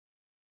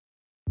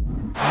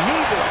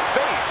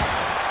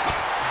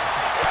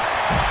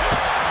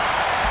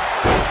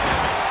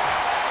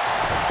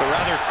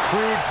Rather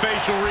crude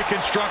facial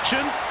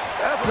reconstruction.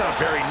 That's not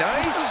very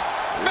nice.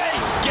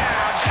 Face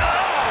gouge.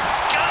 Oh,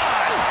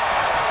 God.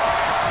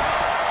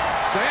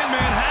 Sandman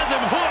has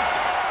him hooked.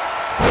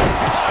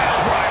 Pile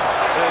driver.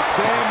 The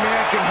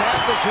Sandman can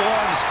have this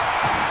one.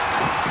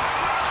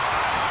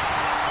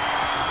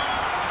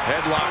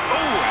 Headlock.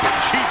 Oh,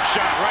 cheap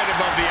shot right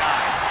above the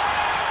eye.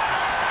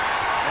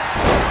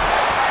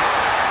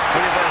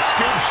 Reverse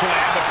scoop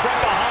slam, but from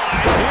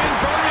behind.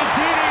 Inverted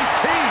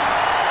DDT.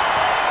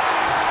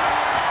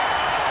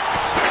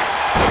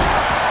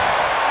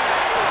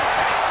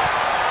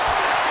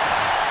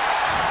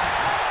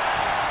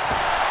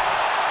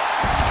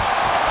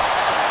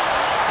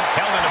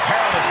 Held in a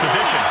perilous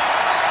position.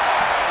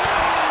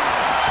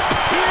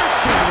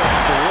 Piercing the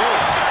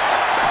throat.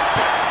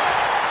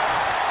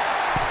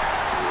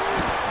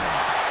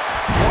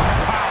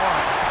 Power.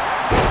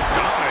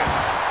 Dominance.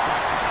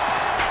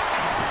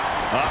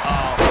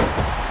 Uh-oh.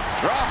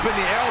 Dropping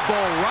the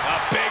elbow right. A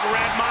big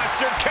red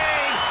monster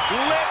Kane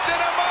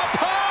lifting him up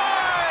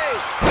high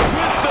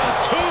with the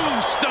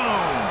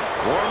tombstone.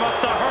 Warm up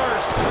the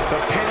hearse. The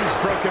pin's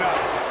broken up.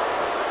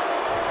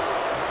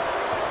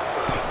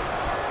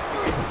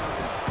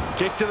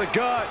 Kick to the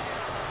gut.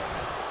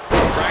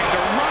 Dragged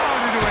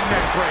around into a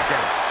neck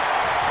breaker.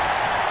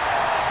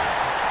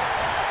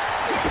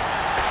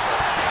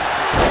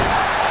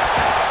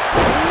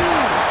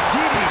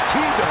 DDT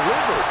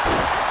delivered.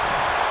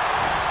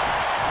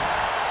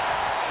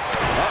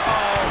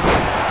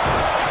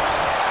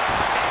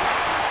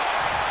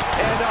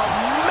 And a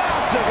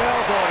massive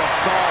elbow to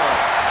follow.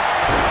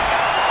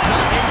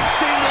 Not a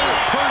single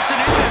person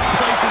in this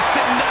place is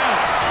sitting down.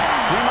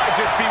 We might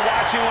just be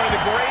watching one of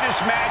the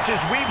greatest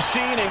matches we've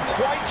seen in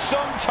quite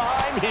some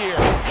time here.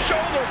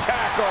 Shoulder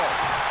tackle.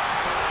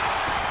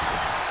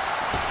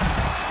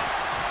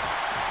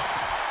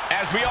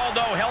 As we all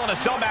know, Hell in a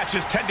Cell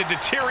matches tend to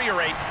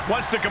deteriorate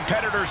once the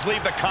competitors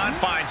leave the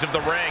confines of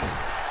the ring.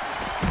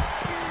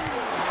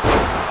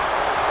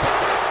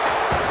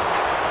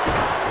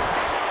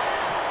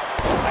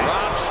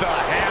 Drops the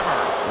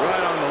hammer.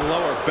 Right on the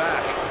lower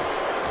back.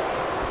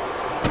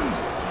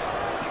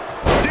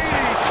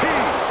 DDT.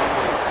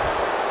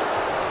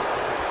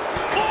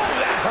 Ooh,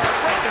 that hurt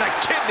right in the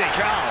kidney.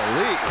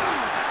 Golly.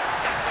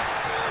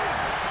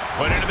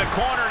 Put into the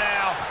corner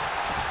now.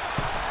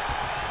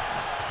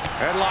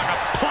 Headlock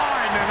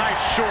applying a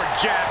nice short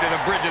jab to the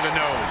bridge of the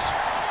nose.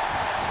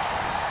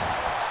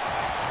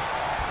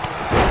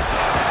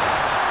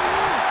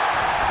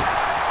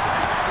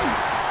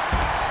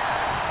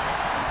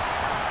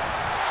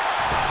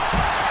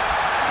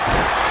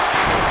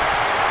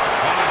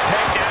 On a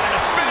takedown and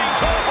a spinning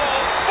toe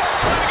hold. Full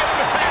trying to get him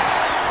to tap.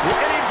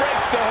 And he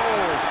breaks the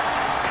hold.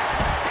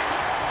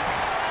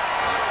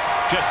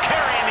 Just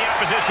carrying the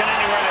opposition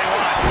anywhere they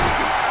want.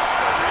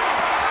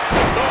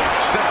 Oh,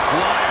 set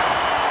flyer.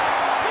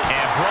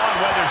 And Braun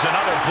weathers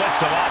another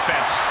blitz of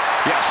offense.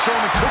 Yeah,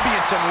 Strowman could be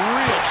in some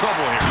real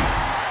trouble here.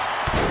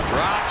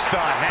 Drops the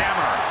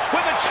hammer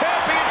with the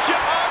championship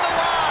on the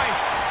line.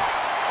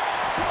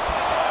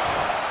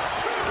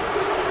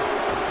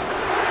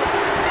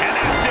 And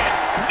that's it.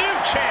 New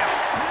champ.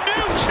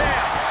 New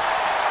champ.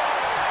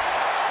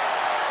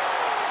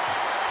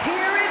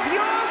 Here is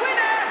your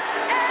winner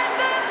and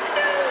the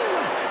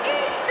new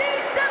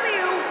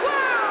ECW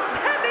World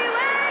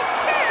Heavyweight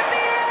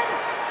Champion,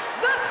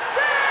 the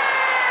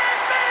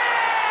Sandman!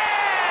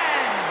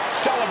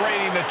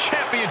 Celebrating the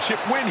championship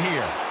win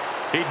here.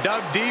 He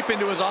dug deep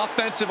into his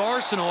offensive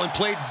arsenal and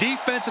played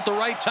defense at the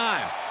right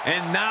time.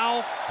 And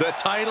now the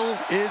title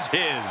is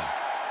his.